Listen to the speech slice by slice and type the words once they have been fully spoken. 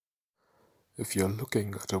If you're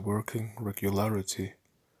looking at a working regularity,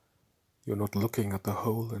 you're not looking at the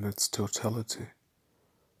whole in its totality,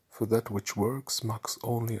 for that which works marks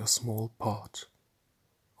only a small part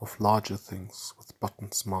of larger things with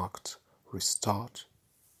buttons marked Restart